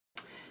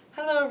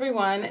Hello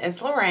everyone,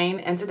 it's Lorraine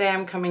and today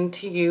I'm coming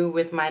to you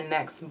with my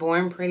next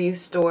Born Pretty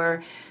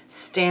Store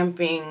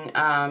stamping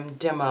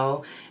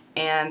demo,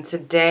 and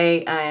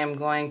today I am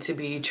going to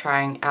be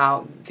trying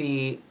out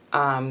the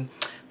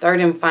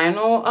third and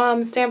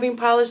final stamping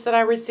polish that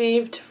I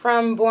received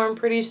from Born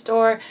Pretty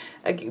Store.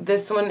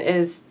 This one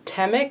is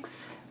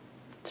Temix,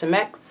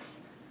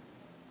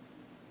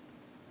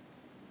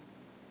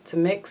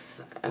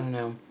 I don't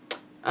know.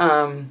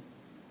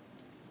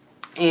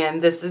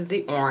 And this is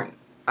the orange,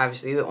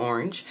 obviously the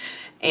orange.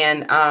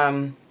 And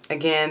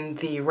again,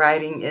 the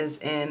writing is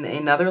in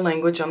another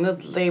language on the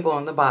label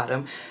on the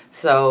bottom.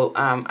 So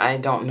I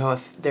don't know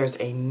if there's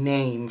a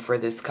name for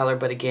this color,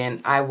 but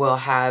again, I will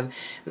have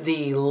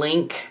the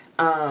link,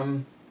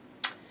 the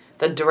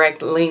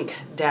direct link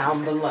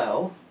down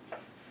below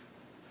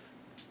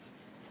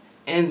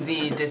in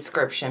the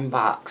description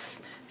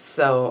box.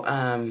 So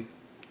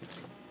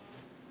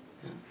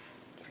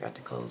forgot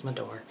to close my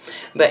door.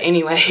 But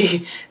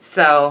anyway,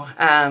 so,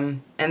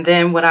 and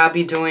then what I'll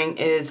be doing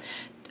is,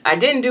 I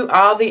didn't do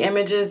all the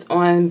images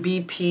on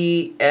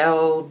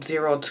BPL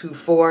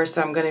 024,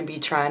 so I'm going to be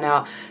trying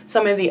out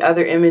some of the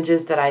other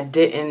images that I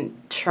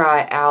didn't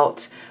try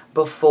out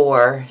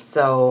before.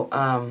 So,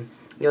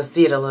 you'll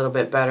see it a little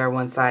bit better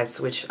once I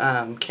switch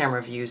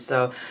camera views.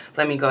 So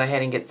let me go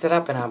ahead and get set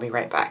up and I'll be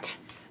right back.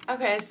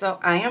 Okay, so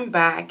I am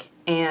back,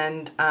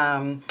 and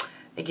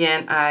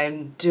again,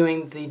 I'm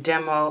doing the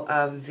demo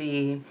of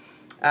the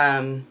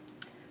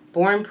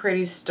Born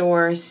Pretty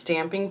Store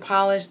stamping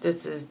polish.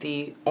 This is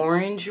the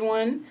orange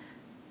one.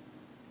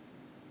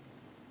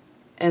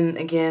 And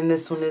again,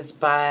 this one is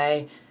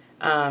by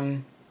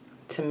Temix.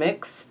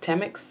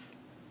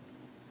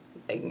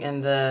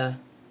 And the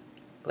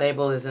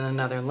label is in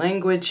another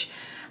language.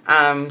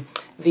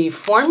 The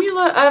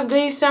formula of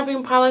these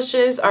stamping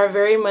polishes are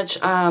very much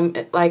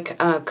like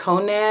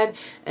Conad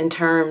in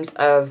terms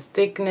of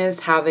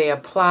thickness, how they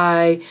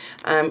apply,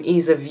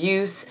 ease of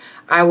use.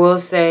 I will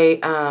say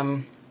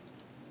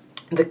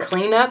the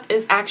cleanup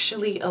is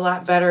actually a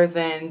lot better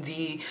than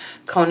the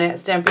Conad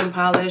stamping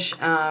polish.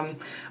 A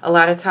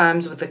lot of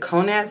times with the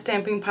Conad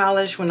stamping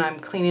polish, when I'm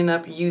cleaning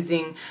up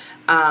using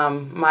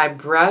my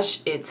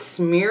brush, it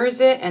smears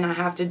it and I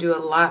have to do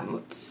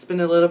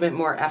spend a little bit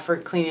more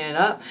effort cleaning it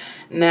up.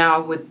 Now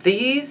with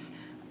these,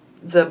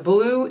 the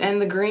blue and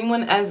the green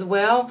one as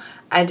well,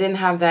 I didn't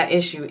have that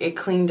issue. It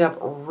cleaned up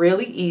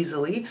really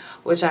easily,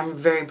 which I'm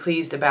very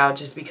pleased about,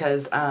 just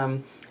because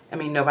I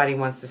mean, nobody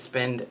wants to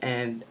spend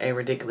a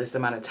ridiculous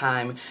amount of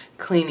time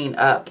cleaning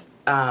up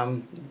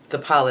the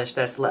polish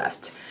that's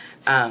left.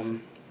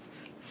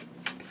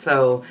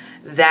 So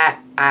that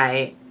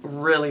I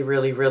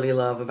really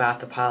love about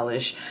the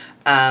polish.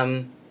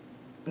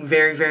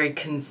 Very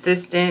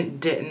consistent.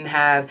 Didn't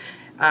have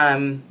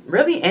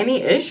really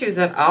any issues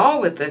at all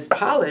with this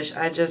polish.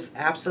 I just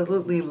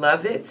absolutely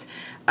love it.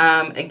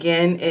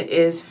 Again, it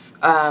is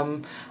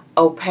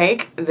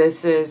opaque.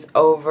 This is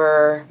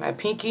over, my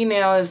pinky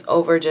nail is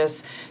over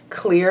just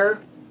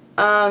clear,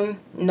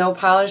 no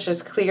polish,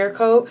 just clear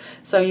coat.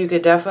 So you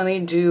could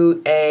definitely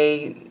do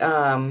a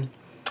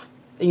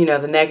you know,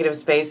 the negative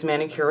space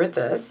manicure with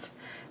this.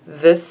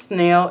 This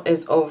nail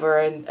is over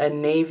a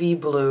navy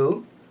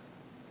blue.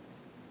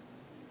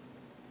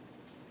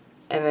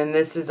 And then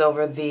this is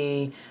over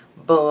the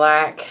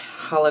black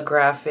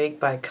holographic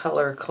by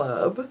Color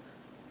Club.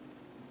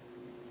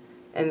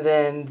 And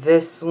then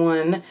this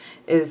one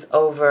is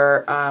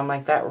over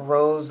like that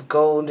rose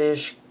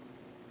goldish,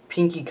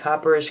 pinky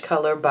copperish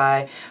color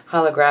by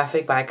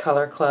holographic by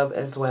Color Club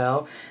as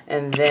well.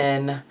 And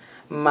then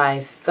my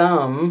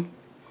thumb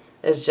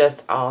is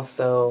just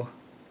also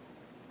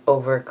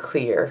over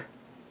clear.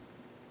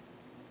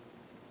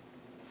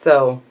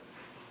 So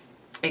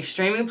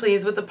extremely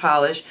pleased with the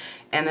polish.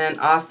 And then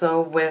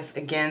also with,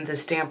 again, the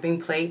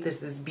stamping plate.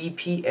 This is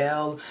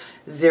BPL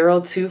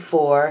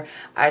 024.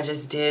 I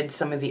just did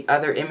some of the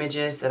other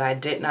images that I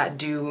did not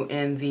do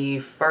in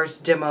the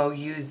first demo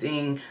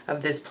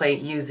of this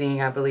plate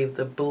using, I believe,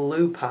 the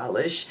blue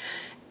polish.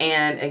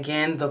 And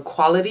again, the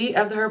quality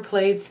of her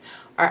plates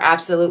are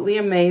absolutely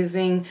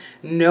amazing.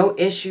 No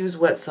issues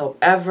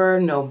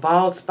whatsoever. No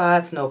bald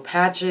spots, no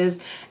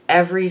patches.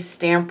 Every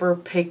stamper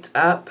picked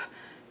up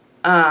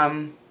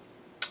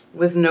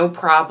with no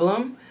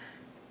problem.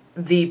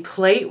 The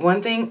plate,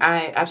 one thing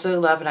I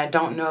absolutely love, and I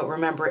don't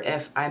remember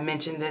if I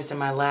mentioned this in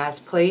my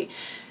last plate,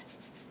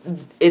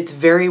 it's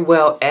very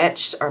well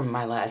etched, or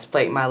my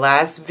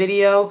last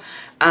video,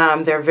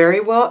 they're very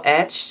well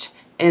etched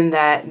in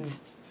that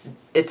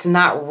it's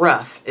not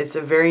rough. It's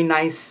a very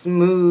nice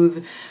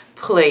smooth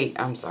plate.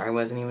 I'm sorry, I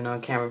wasn't even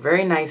on camera.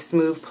 Very nice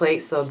smooth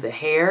plate, so the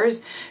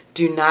hairs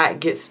do not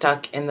get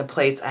stuck in the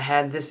plates. I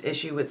had this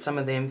issue with some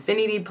of the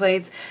Infinity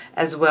plates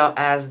as well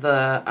as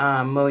the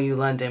Moyu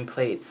London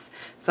plates,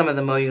 some of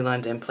the Moyu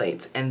London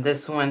plates. And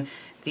this one,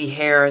 the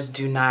hairs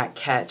do not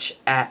catch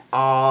at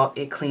all.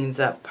 It cleans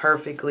up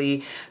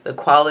perfectly. The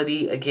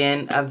quality,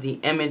 again, of the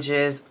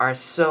images are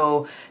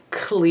so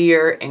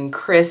clear and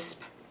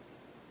crisp.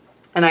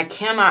 And I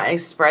cannot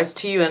express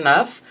to you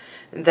enough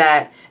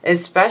that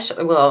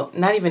especially, well,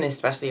 not even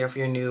especially if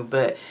you're new,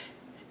 but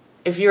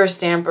if you're a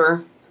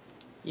stamper,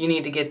 you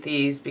need to get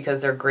these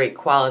because they're great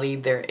quality.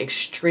 They're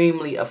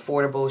extremely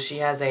affordable. She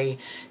has a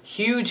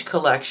huge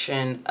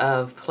collection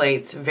of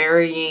plates,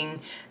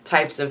 varying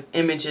types of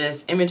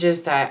images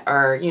that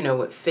are, you know,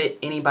 would fit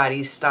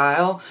anybody's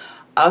style.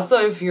 Also,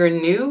 if you're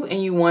new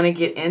and you want to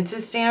get into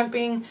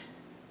stamping,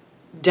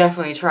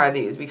 definitely try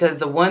these, because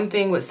the one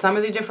thing with some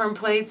of the different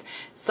plates,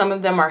 some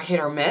of them are hit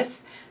or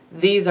miss.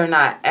 These are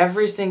not.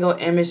 Every single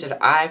image that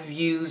I've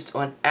used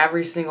on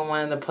every single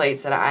one of the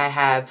plates that I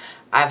have,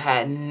 I've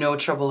had no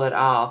trouble at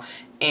all.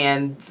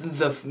 And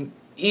the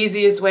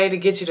easiest way to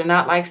get you to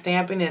not like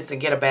stamping is to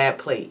get a bad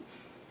plate,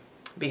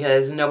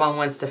 because no one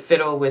wants to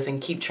fiddle with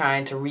and keep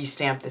trying to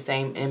restamp the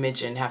same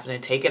image and having to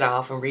take it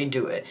off and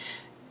redo it.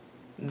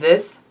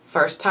 This,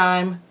 first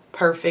time,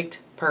 perfect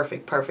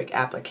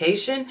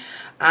application.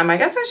 I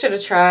guess I should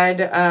have tried,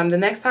 the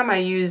next time I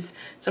use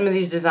some of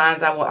these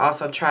designs, I will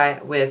also try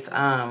it with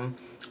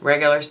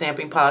regular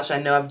stamping polish. I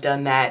know I've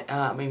done that,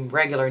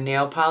 regular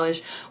nail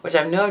polish, which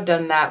I know I've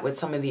done that with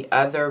some of the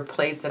other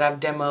plates that I've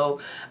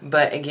demoed.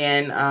 But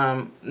again,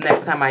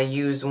 next time I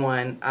use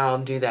one, I'll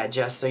do that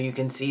just so you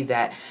can see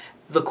that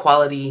the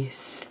quality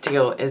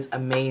still is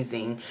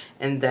amazing,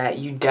 and that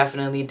you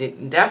definitely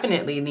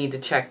need to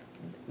check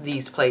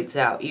these plates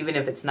out. Even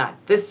if it's not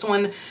this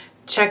one,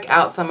 check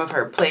out some of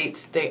her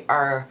plates. They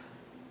are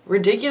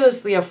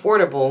ridiculously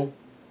affordable.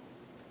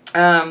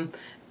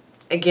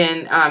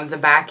 Again, the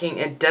backing,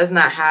 it does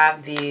not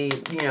have the,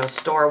 you know,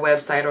 store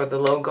website or the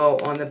logo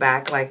on the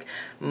back like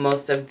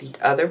most of the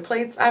other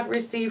plates I've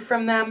received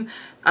from them.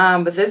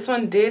 But this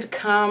one did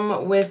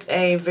come with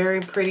a very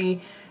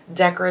pretty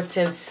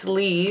decorative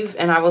sleeve,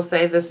 and I will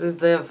say this is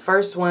the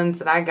first one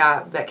that I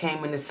got that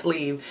came in a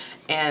sleeve,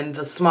 and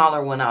the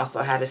smaller one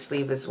also had a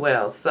sleeve as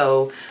well.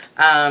 So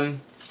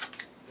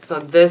so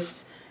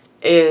this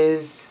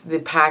is the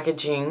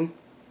packaging,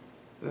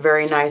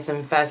 very nice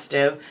and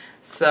festive.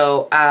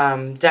 So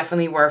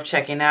definitely worth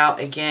checking out.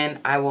 Again,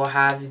 I will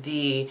have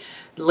the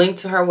link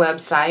to her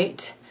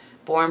website,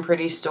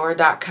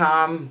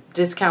 BornPrettyStore.com,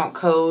 discount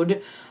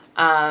code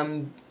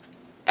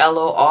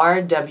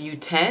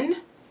LORW10,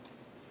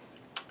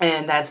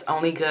 and that's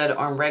only good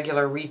on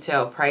regular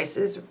retail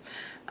prices.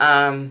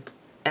 And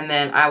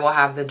then I will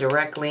have the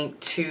direct link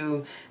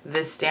to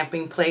this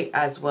stamping plate,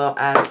 as well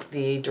as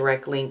the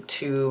direct link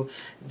to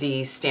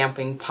the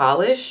stamping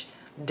polish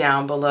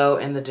down below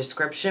in the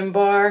description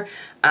bar.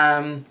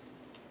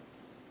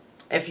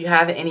 If you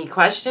have any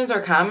questions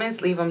or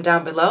comments, leave them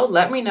down below.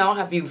 Let me know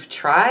if you've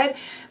tried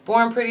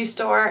Born Pretty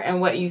Store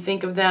and what you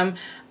think of them.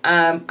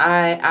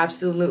 I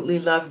absolutely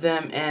love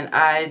them, and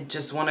I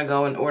just want to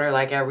go and order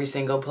like every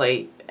single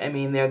plate. I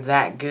mean, they're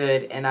that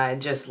good, and I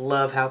just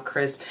love how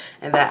crisp,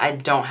 and that I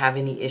don't have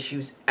any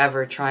issues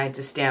ever trying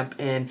to stamp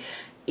in.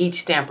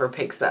 Each stamper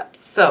picks up.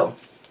 So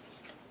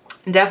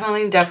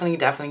definitely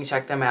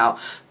check them out.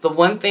 The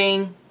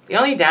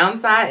only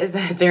downside is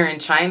that they're in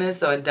China,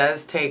 so it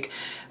does take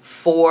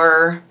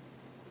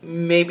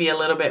maybe a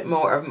little bit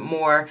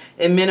more,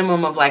 a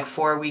minimum of like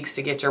 4 weeks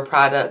to get your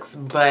products,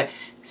 but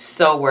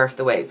so worth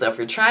the wait. So if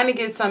you're trying to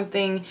get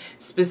something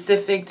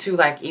specific to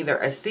like either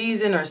a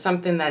season or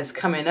something that's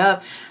coming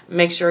up,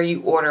 make sure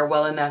you order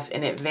well enough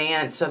in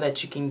advance so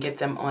that you can get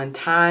them on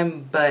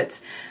time. But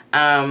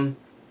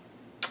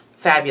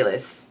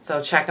fabulous.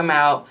 So check them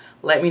out.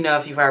 Let me know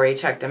if you've already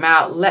checked them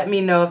out. Let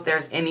me know if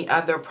there's any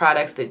other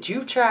products that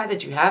you've tried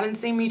that you haven't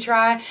seen me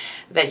try,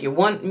 that you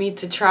want me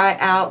to try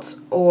out,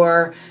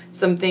 or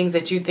some things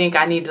that you think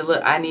I need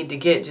to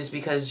get just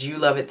because you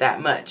love it that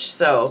much.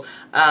 So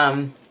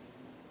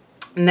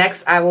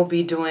next I will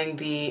be doing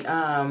the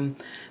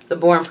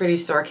Born Pretty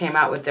Store came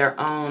out with their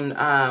own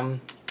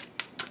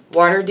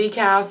water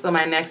decals. So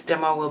my next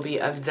demo will be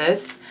of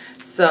this.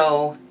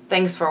 So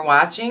thanks for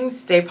watching.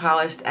 Stay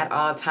polished at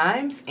all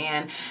times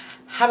and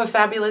have a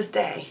fabulous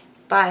day.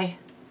 Bye.